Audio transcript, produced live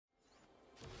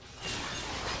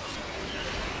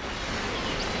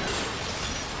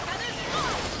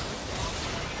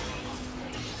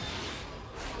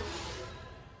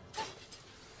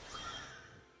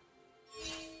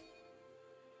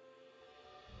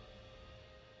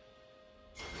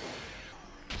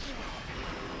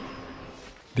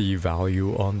The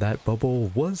value on that bubble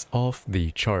was off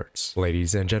the charts.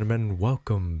 Ladies and gentlemen,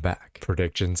 welcome back.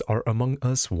 Predictions are among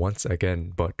us once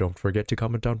again, but don't forget to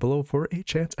comment down below for a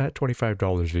chance at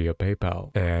 $25 via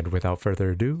PayPal. And without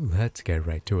further ado, let's get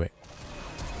right to it.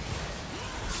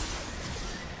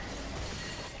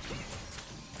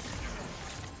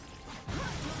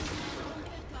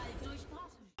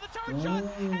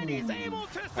 And he's able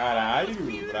to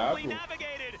beautifully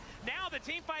navigated. Now the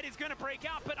team fight is going to break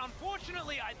out, but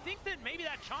unfortunately, I think that maybe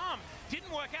that charm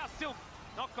didn't work out. Still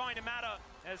not going to matter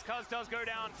as kruustyzz does go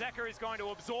down. Zeker is going to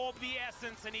absorb the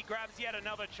essence, and he grabs yet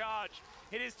another charge.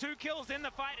 It is 2 kills in the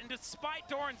fight, and despite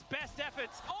Doran's best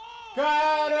efforts,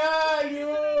 Caralho!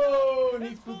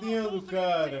 Nem fudendo,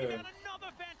 cara.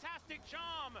 Another fantastic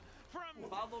charm from.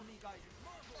 Follow me, guys.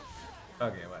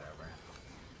 Okay, whatever.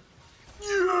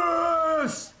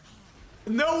 Yes!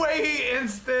 No way he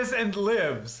ends this and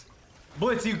lives.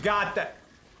 Blitz, you got that.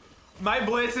 My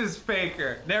Blitz is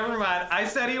faker. Never mind. I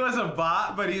said he was a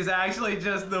bot, but he's actually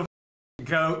just the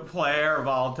GOAT player of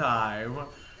all time.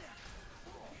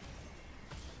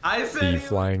 The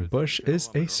Flying Bush is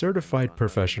a certified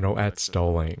professional at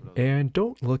stalling. And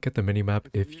don't look at the minimap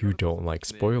if you don't like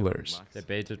spoilers. Der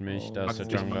baitet mich, da ist der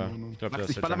Jungler. Ich glaube, das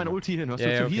ist ich baller meine Ulti hin, hörst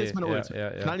du zu? Hier ist meine Ulti.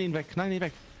 Knall ihn weg,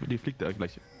 Die fliegt da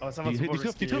gleich. Die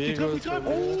trifft.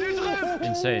 Oh!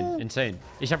 Insane, insane.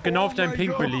 Ich hab genau auf deinen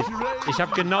Ping beliebt. Ich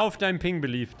hab genau auf deinen Ping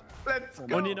beliebt.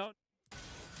 Und ihn auch.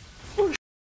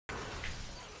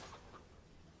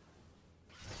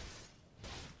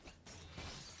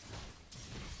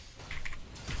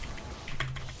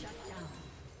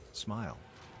 Smile.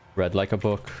 Read like a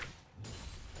book.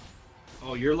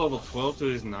 Oh, you're level 12 to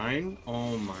his 9?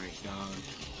 Oh my god.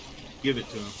 Give it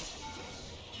to him.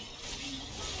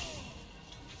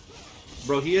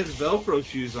 Bro, he has Velcro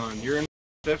shoes on. You're in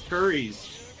Steph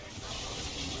Curry's.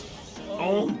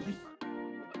 Oh.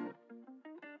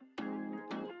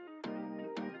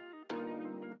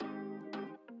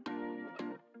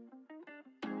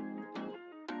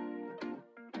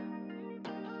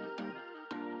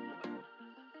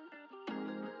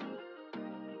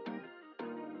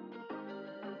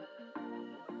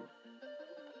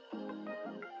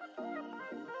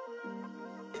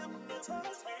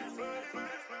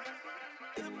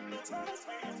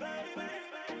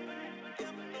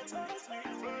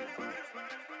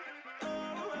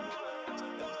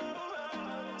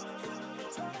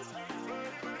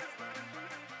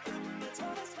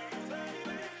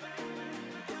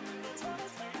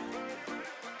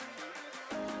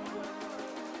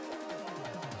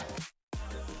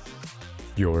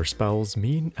 Your spells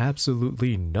mean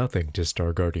absolutely nothing to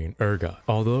Star Guardian Urga,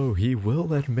 although he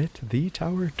will admit the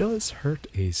tower does hurt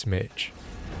a smidge.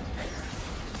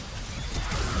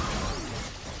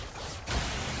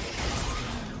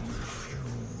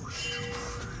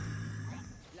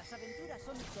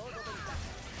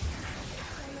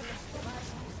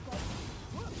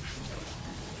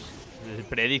 El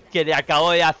predict que le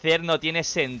acabo de hacer no tiene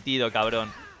sentido, cabrón.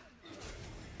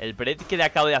 El predict que le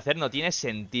acabo de hacer no tiene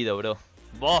sentido, bro.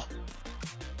 ¡Boh!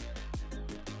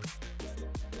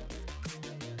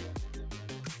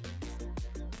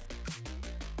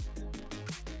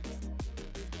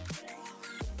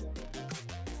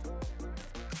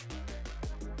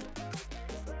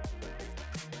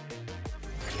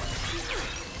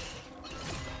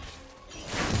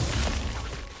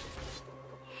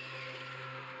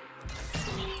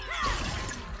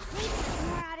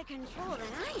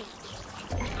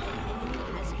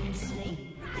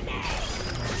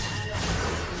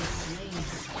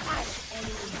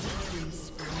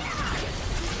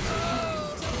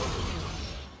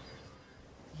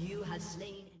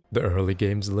 The early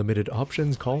game's limited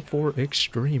options call for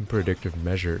extreme predictive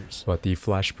measures, but the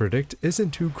flash predict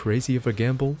isn't too crazy of a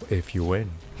gamble if you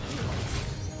win.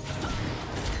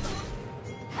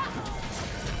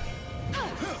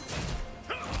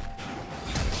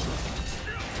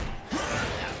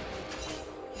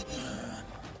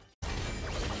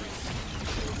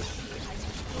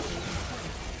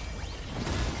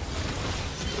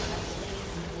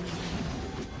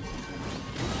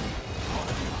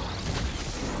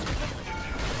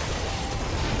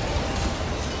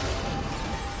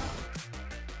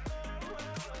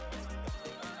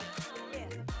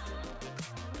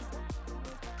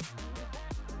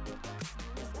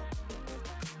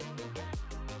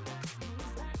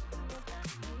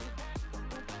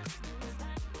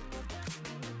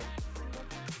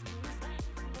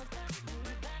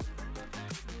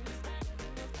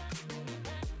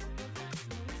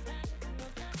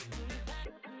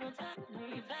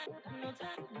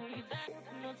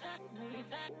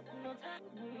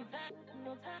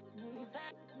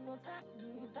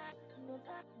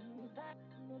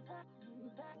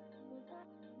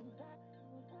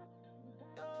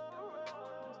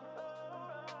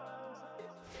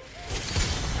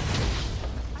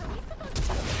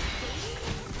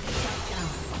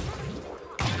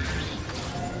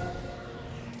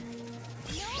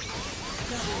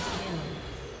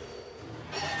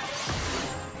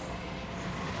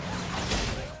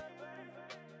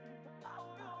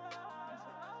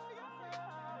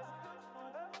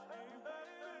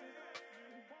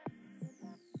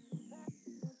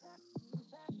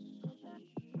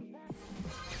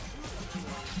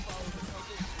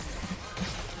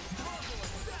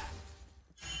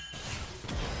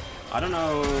 I don't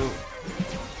know.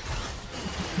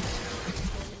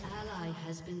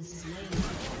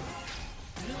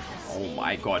 Oh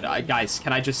my god, guys,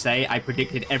 can I just say I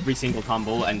predicted every single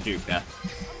tumble and Duke there.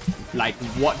 Like,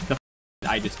 what the f did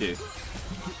I just do?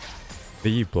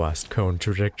 The blast cone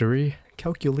trajectory,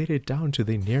 calculated down to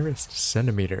the nearest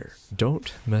centimeter.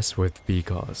 Don't mess with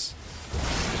because.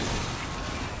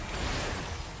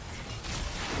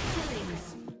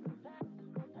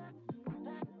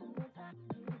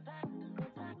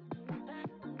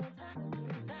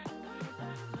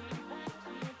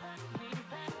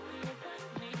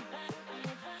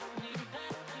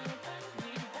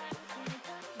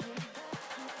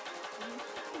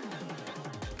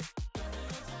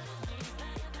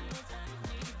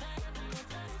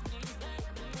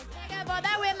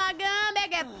 That with my gun,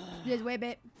 back up. Just whip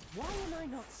it. Why am I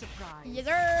not surprised? Yes,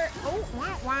 sir. Oh,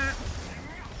 wah, wah.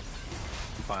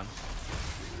 I'm fine.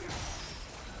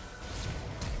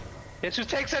 It just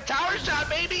takes a tower shot,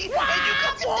 baby! Wow. And you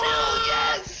got the two!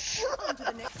 Yes!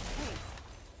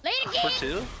 Lead again! For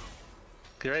two?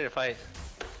 Get ready to fight.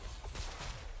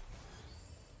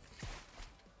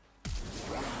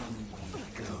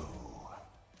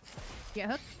 Get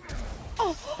hooked.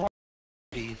 Oh!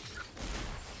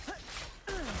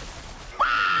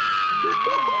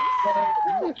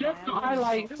 Just a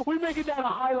highlight. We're making that a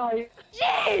highlight.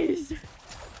 Jeez!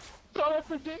 So that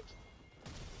predict.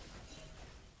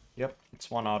 Yep, it's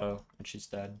one auto, and she's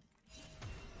dead.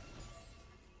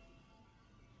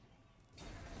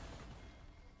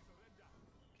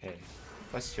 Okay,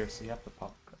 let's seriously have the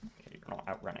popcorn. Okay, you're not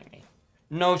outrunning me.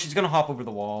 No, she's gonna hop over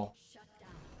the wall.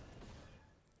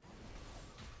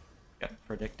 Yep,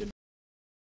 predicted.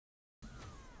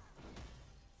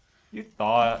 You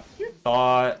thought.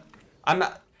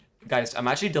 Guys, I'm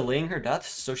actually delaying her death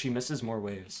so she misses more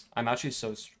waves. I'm actually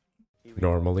so...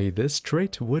 Normally, this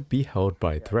trait would be held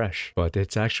by Thresh, but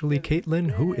it's actually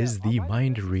Caitlyn who is the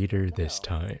mind reader this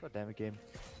time. Damn it, game.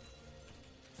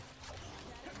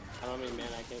 I don't mean, man,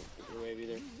 I can't get your wave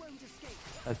either.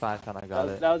 That's fine, I got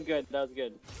it. That was good, that was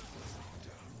good.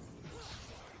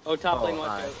 Oh, top lane,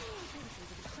 watch out.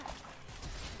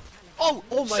 Oh,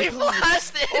 oh my god! She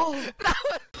flashed it! Oh.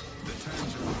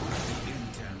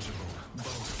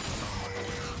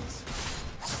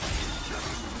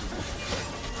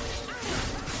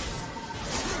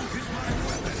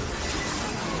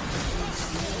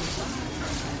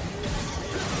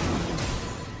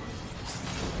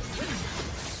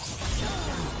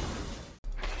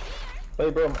 Hey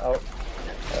bro, I'm out.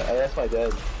 I asked my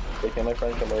dad, hey, can my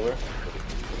friend come over,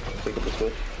 pick up the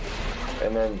switch,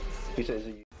 and then he says,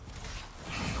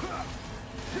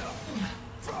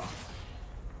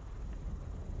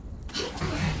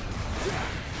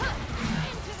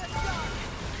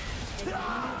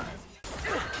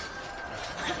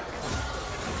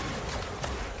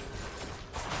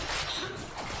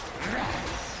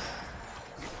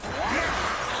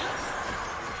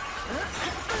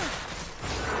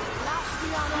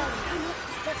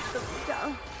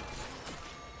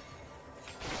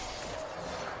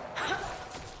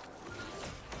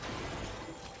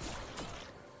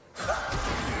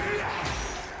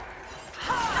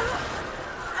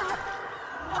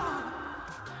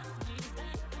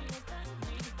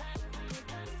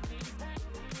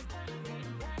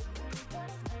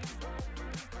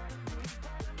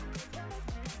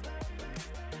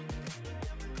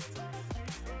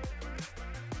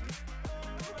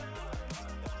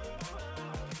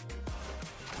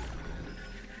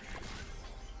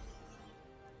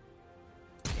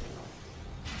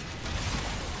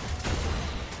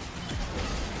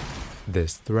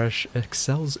 This Thresh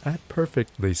excels at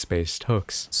perfectly spaced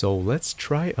hooks, so let's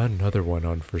try another one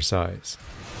on for size.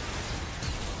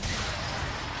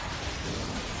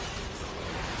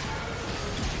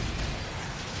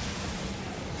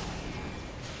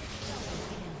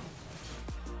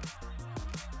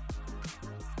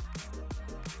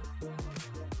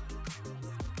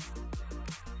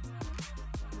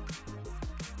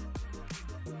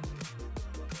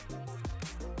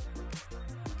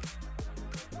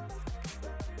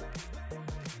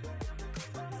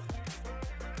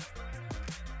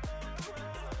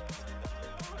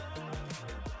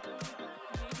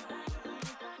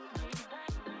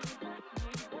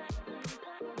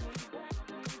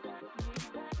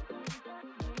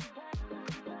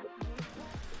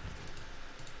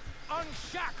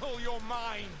 unshackle your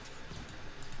mind.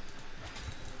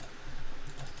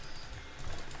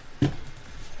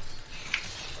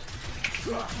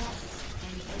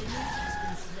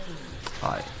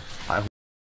 Hi.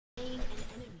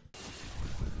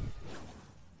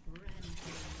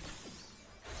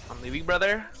 I'm leaving,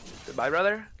 brother. Goodbye,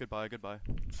 brother. Goodbye, goodbye.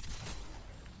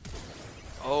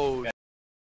 Oh.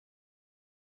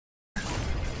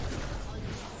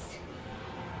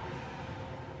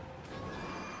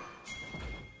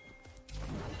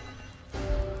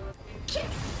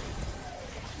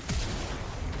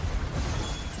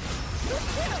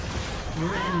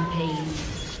 Rampage.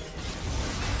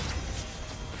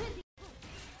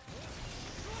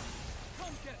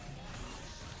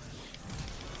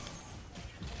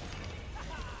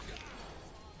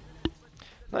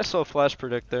 Nice little flash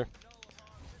predict there.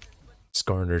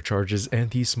 Skarner charges and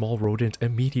the small rodent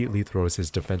immediately throws his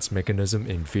defense mechanism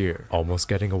in fear, almost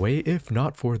getting away if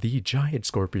not for the giant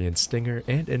scorpion stinger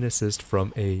and an assist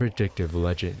from a predictive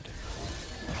legend.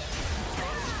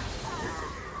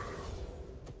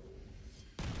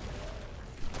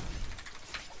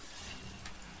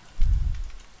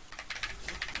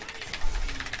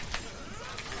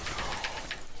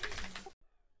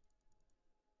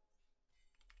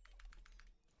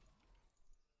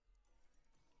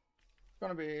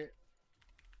 Gonna be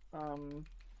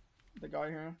the guy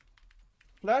here.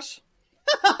 Flash.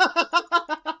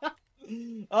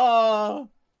 How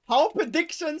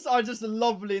predictions are just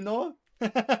lovely, no?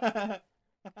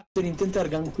 Intentar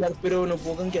gankear, pero no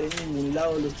puedo gankear en ningún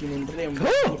lado, los tienen re en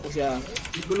o sea,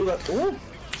 ¿en lugar?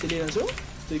 ¿Se le lanzó?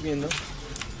 Estoy viendo.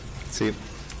 Sí.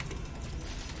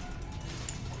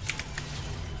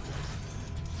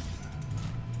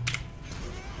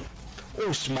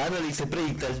 Madlife se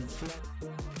predicta.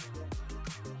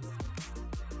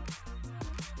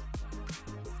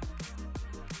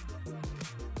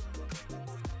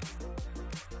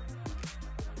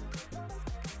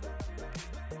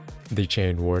 The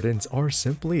chain wardens are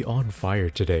simply on fire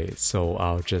today, so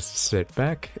I'll just sit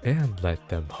back and let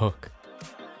them hook.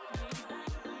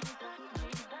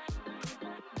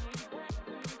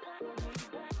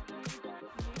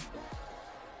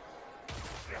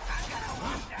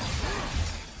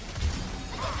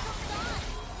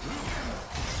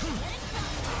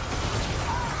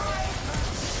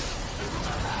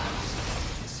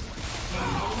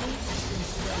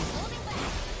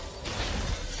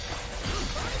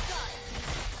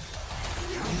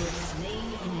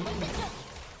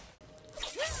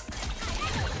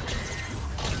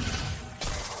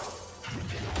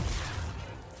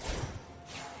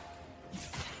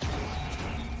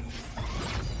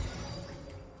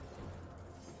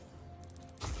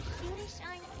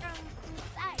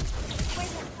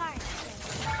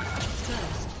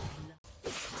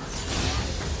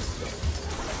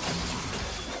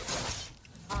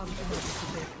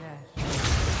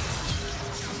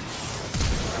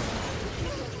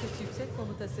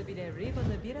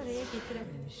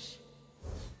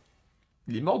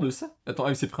 Il est mort de ça? Attends,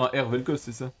 il s'est pris un R Vel'Koz,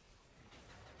 c'est ça?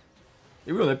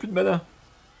 Et oui, on a plus de mana.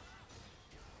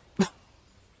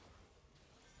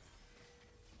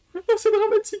 C'est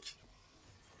dramatique.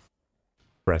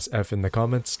 Press F in the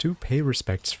comments to pay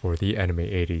respects for the enemy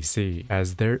ADC,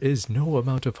 as there is no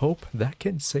amount of hope that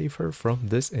can save her from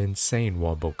this insane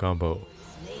wombo combo.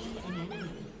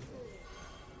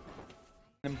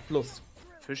 Im Fluss.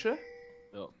 Fische?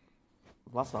 Ja.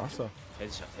 Wasser.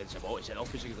 Hätte ich auch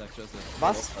Fische gesagt, Josse.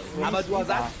 Was? Aber du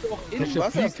sagst doch in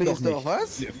Wasser fließt doch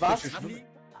was? Was?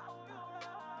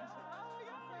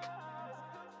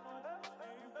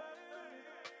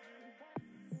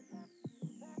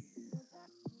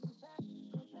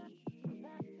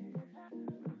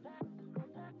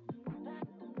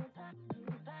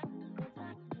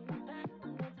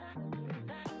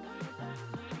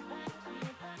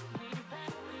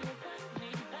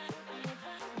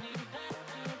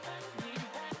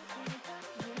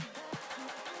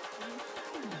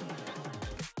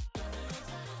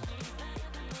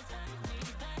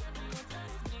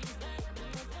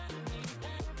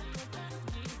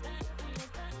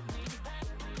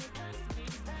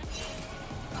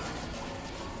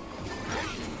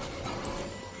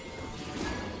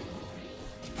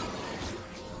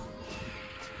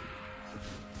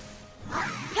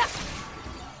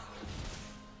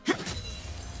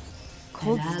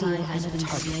 Cold steel and a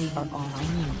target are all I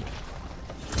need.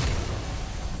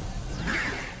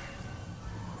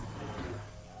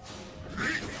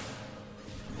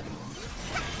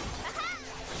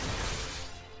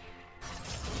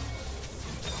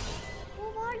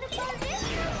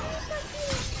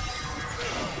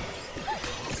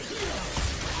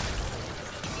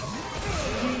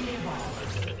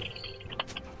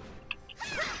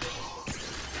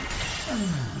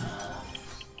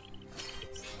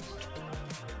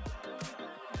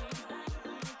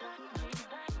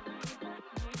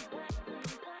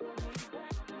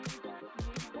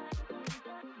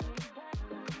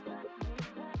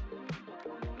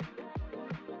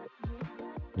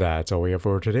 That's all we have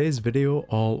for today's video,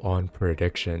 all on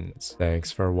predictions.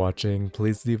 Thanks for watching.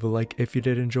 Please leave a like if you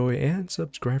did enjoy and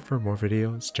subscribe for more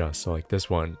videos just like this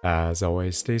one. As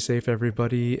always, stay safe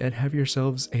everybody and have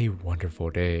yourselves a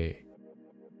wonderful day.